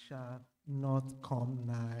 and they shall not come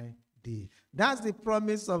nigh thee. That's the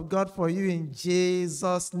promise of God for you in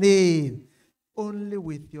Jesus' name. Only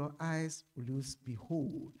with your eyes will you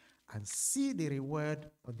behold and see the reward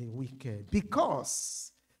of the wicked,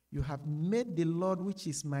 because you have made the Lord, which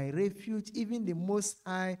is my refuge, even the Most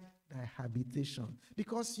High, thy habitation.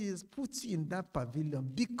 Because he has put you in that pavilion,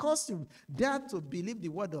 because you dare to believe the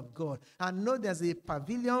word of God and know there's a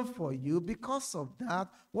pavilion for you. Because of that,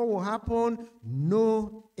 what will happen?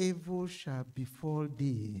 No evil shall befall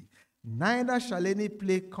thee, neither shall any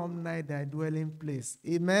plague come nigh thy dwelling place.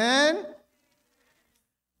 Amen.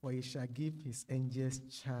 For he shall give his angels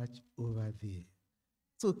charge over thee,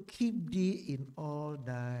 to keep thee in all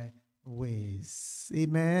thy ways.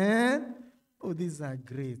 Amen. Oh, these are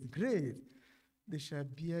great, great. They shall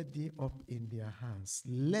bear thee up in their hands,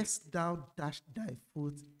 lest thou dash thy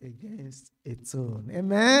foot against a stone.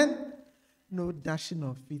 Amen. No dashing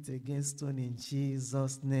of feet against stone in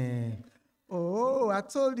Jesus' name. Oh, I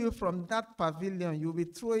told you from that pavilion, you'll be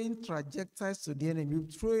throwing trajectories to the enemy. You'll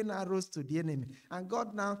be throwing arrows to the enemy. And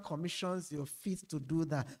God now commissions your feet to do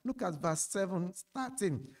that. Look at verse 7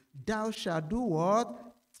 starting. Thou shalt do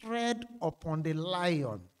what? Tread upon the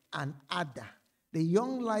lion and adder. The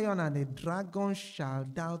young lion and the dragon shall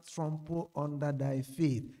thou trample under thy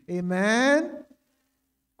feet. Amen.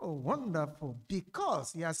 Oh, wonderful.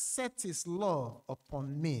 Because he has set his love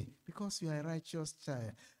upon me. Because you are a righteous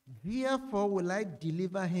child. Therefore will I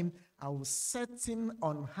deliver him. I will set him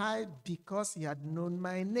on high, because he had known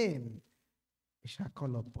my name. He shall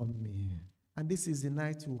call upon me. And this is the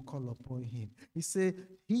night you will call upon him. He said,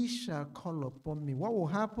 he shall call upon me. What will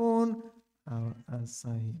happen? I'll answer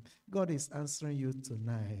him. God is answering you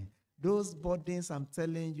tonight. Those burdens, I'm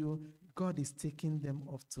telling you, God is taking them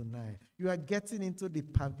off tonight. You are getting into the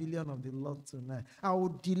pavilion of the Lord tonight. I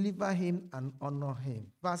will deliver him and honor him.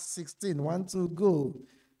 Verse 16, 1 to go.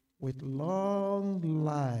 With long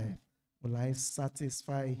life will I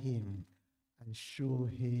satisfy him and show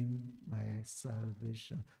him my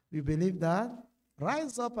salvation. You believe that?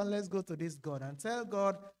 Rise up and let's go to this God and tell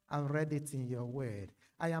God, I've read it in your word.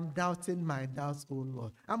 I am doubting my doubts, oh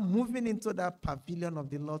Lord. I'm moving into that pavilion of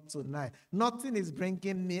the Lord tonight. Nothing is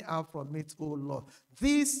bringing me out from it, oh Lord.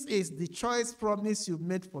 This is the choice promise you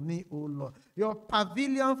made for me, oh Lord. Your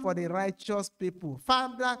pavilion for the righteous people.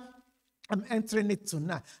 Father, I'm entering it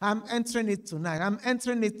tonight. I'm entering it tonight. I'm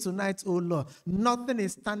entering it tonight, oh Lord. Nothing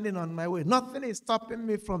is standing on my way. Nothing is stopping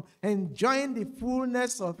me from enjoying the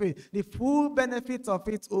fullness of it, the full benefit of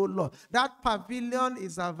it, oh Lord. That pavilion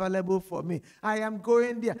is available for me. I am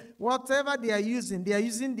going there. Whatever they are using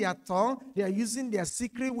their tongue, they are using their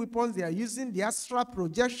secret weapons, they are using the astral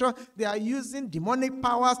projection, they are using demonic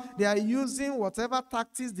powers, they are using whatever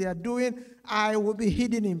tactics they are doing. I will be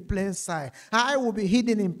hidden in plain sight. I will be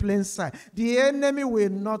hidden in plain sight. The enemy will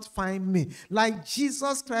not find me. Like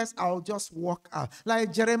Jesus Christ, I'll just walk out.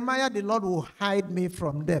 Like Jeremiah, the Lord will hide me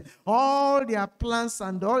from them. All their plans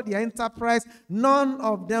and all their enterprise, none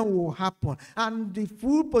of them will happen. And the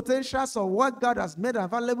full potentials of what God has made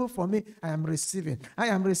available for me, I am receiving. I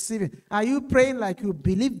am receiving. Are you praying like you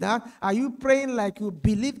believe that? Are you praying like you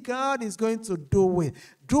believe God is going to do it?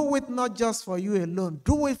 Do it not just for you alone.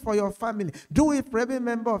 Do it for your family. Do it for every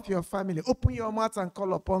member of your family. Open your mouth and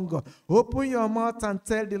call upon God. Open your mouth and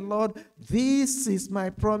tell the Lord, this is my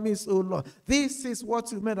promise, O Lord. This is what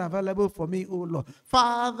you made available for me, O Lord.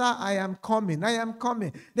 Father, I am coming. I am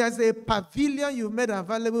coming. There's a pavilion you made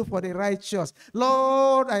available for the righteous.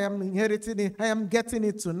 Lord, I am inheriting it. I am getting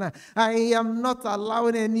it tonight. I am not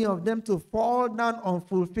allowing any of them to fall down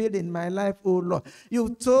unfulfilled in my life, O Lord.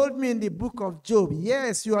 You told me in the book of Job,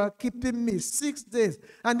 yes, you are keeping me 6 days,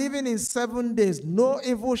 and even in 7 days, no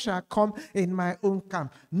evil shall come in my own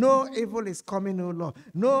camp. No evil is coming, O Lord.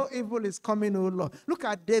 No evil is coming, O Lord. Look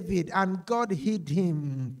at David, and God hid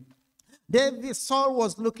him. Saul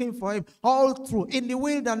was looking for him all through in the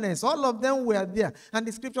wilderness. All of them were there. And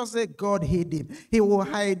the scripture says God hid him. He will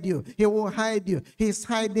hide you. He will hide you. He's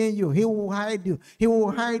hiding you. He will hide you. He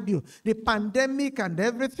will hide you. The pandemic and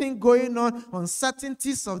everything going on,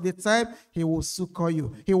 uncertainties of the time, he will succor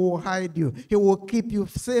you. He will hide you. He will keep you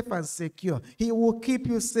safe and secure. He will keep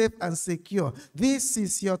you safe and secure. This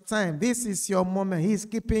is your time. This is your moment. He is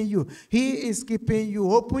keeping you. He is keeping you.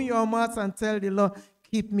 Open your mouth and tell the Lord,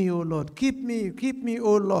 keep me, O Lord. Keep me,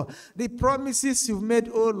 O Lord. The promises you've made,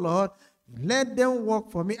 O Lord, let them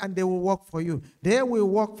work for me and they will work for you. They will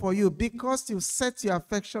work for you because you set your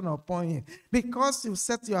affection upon him. Because you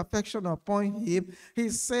set your affection upon him, he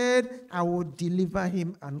said, I will deliver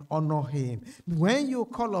him and honor him. When you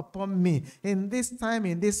call upon me in this time,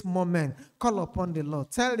 in this moment, call upon the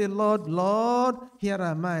Lord. Tell the Lord, Lord, here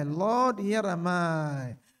am I. Lord, here am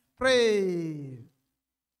I. Pray.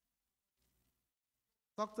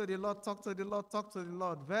 Talk to the Lord, talk to the Lord, talk to the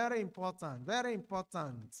Lord. Very important, very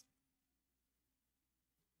important.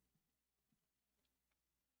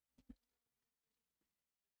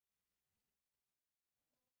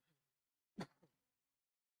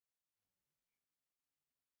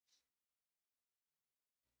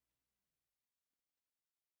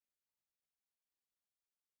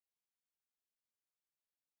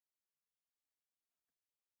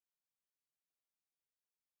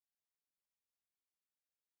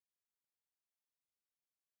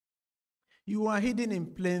 You are hidden in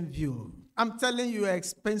plain view. I'm telling you, you're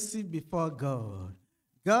expensive before God.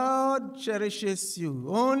 God cherishes you.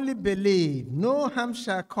 Only believe. No harm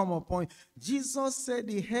shall come upon you. Jesus said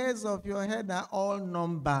the hairs of your head are all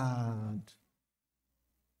numbered.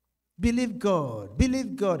 Believe God.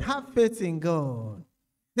 Believe God. Have faith in God.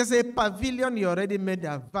 There's a pavilion you already made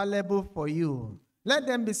available for you. Let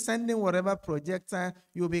them be sending whatever projector.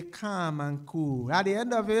 You'll be calm and cool. At the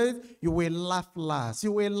end of it, you will laugh last.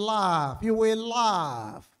 You will laugh. You will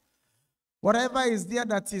laugh. Whatever is there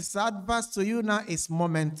that is adverse to you now is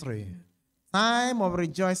momentary. Time of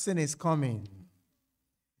rejoicing is coming.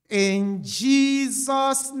 In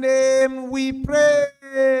Jesus' name we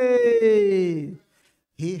pray.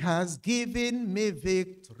 He has given me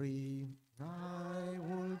victory. I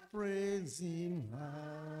will praise him. I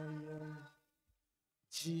am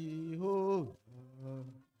Jehovah.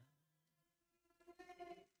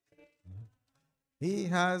 He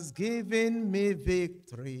has given me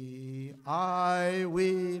victory. I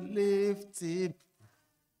will lift him.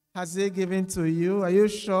 Has he given to you? Are you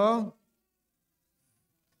sure?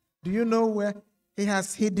 Do you know where he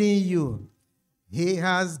has hidden you? He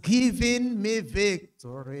has given me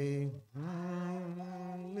victory.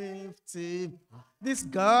 Lift him. This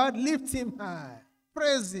God, lift him high.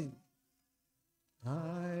 Praise him.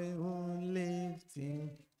 I will lift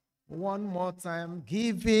him. One more time.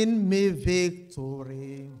 Giving me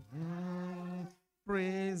victory.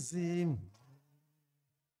 Praise him.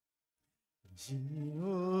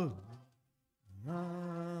 Jehovah.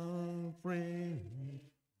 I'm free.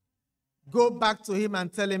 Go back to him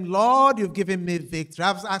and tell him, Lord, you've given me victory.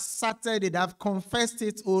 I've asserted it. I've confessed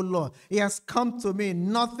it, oh Lord. He has come to me.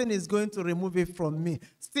 Nothing is going to remove it from me.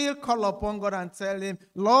 Still call upon God and tell him,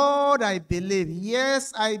 Lord, I believe.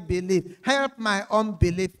 Yes, I believe. Help my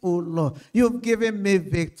unbelief, oh Lord. You've given me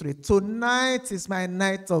victory. Tonight is my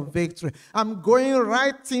night of victory. I'm going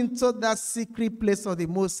right into that secret place of the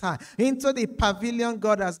Most High, into the pavilion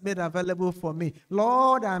God has made available for me.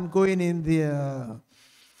 Lord, I'm going in there.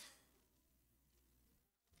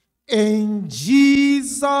 In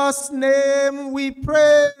Jesus' name we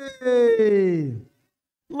pray.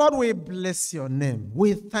 Lord, we bless your name.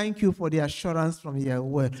 We thank you for the assurance from your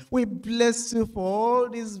word. We bless you for all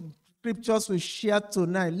these scriptures we shared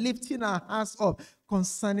tonight, lifting our hearts up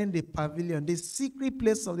concerning the pavilion, the secret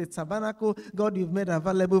place of the tabernacle God you've made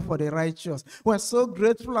available for the righteous. We're so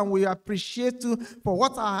grateful and we appreciate you for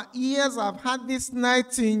what our ears have heard this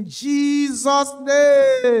night in Jesus'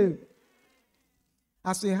 name.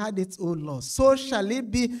 As we had it, O Lord, so shall it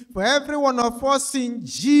be for every one of us in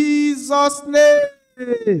Jesus'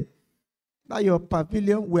 name. That your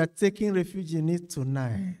pavilion, we are taking refuge in it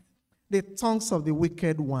tonight. The tongues of the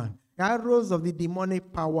wicked one, the arrows of the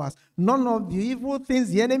demonic powers, none of the evil things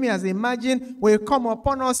the enemy has imagined will come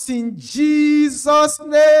upon us in Jesus'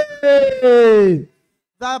 name.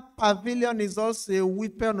 That pavilion is also a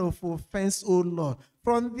weapon of offense, O Lord.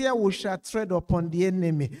 From there we shall tread upon the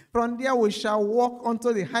enemy. From there we shall walk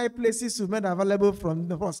unto the high places you made available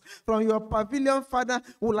from us. From your pavilion, Father,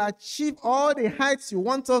 we'll achieve all the heights you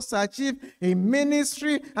want us to achieve in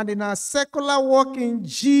ministry and in our secular work in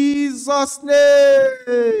Jesus'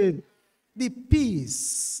 name. The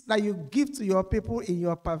peace that you give to your people in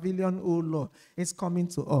your pavilion, oh Lord, is coming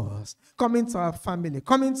to us, coming to our family,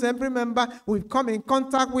 coming to every member we've come in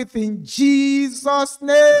contact with in Jesus'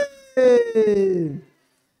 name.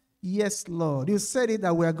 Yes, Lord. You said it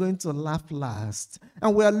that we are going to laugh last.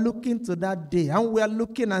 And we are looking to that day. And we are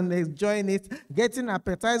looking and enjoying it, getting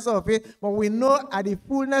appetizer of it. But we know at the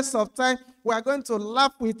fullness of time, we are going to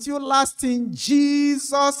laugh with you last in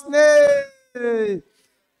Jesus' name.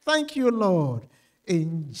 Thank you, Lord.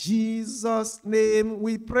 In Jesus' name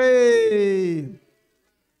we pray.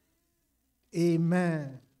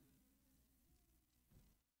 Amen.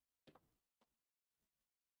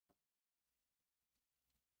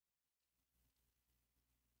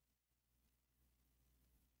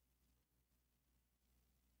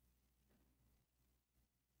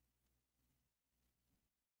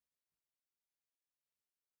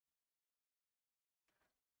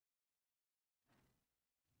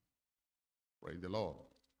 Praise the Lord.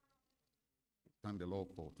 Thank the Lord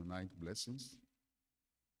for tonight's blessings.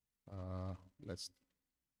 Let's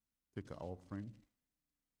take our offering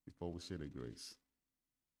before we say the grace.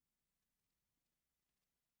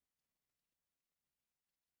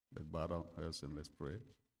 Let's bow down our heads and let's pray.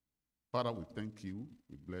 Father, we thank you.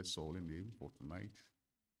 We bless your holy name for tonight,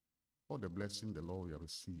 for the blessing the Lord we have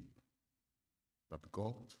received. That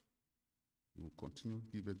God will continue to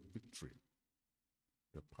give us victory.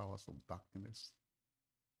 The powers of darkness,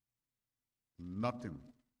 nothing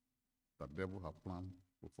that devil have planned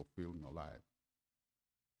will fulfill in your life.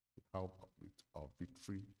 To help with our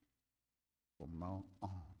victory from now on.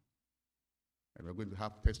 And we're going to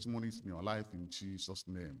have testimonies in your life in Jesus'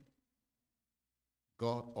 name.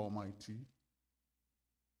 God Almighty,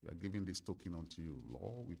 we are giving this token unto you.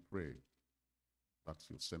 Lord, we pray that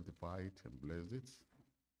you sanctify it and bless it.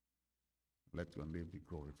 Let your name be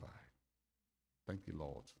glorified. Thank you,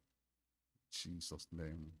 Lord. In Jesus'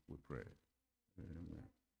 name we pray. Amen.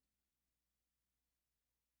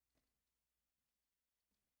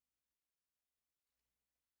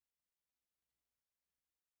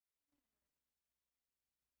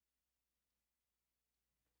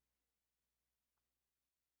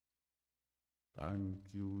 Thank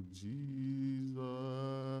you, Jesus.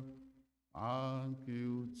 Thank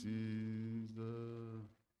you, Jesus.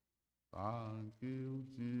 Thank you,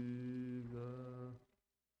 Jesus.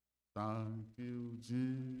 Thank you,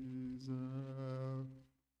 Jesus.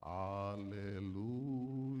 Hallelujah.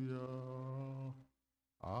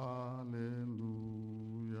 Hallelujah.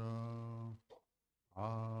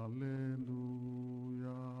 Hallelujah.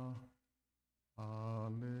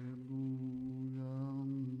 Hallelujah.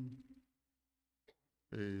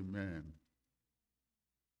 Amen.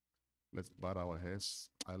 Let's bow our heads.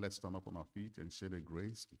 Let's stand up on our feet and share the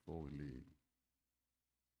grace before we leave.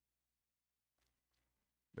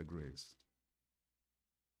 The grace.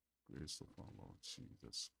 Grace of our Lord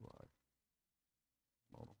Jesus Christ,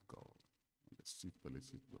 Lord of God, and the sweet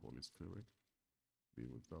fellowship of the Holy Spirit be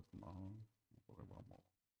with us now and forevermore.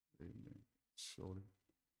 Amen. Surely,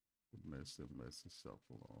 goodness and mercy shall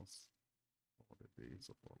follow us all the days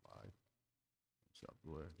of our life. We shall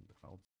dwell in the house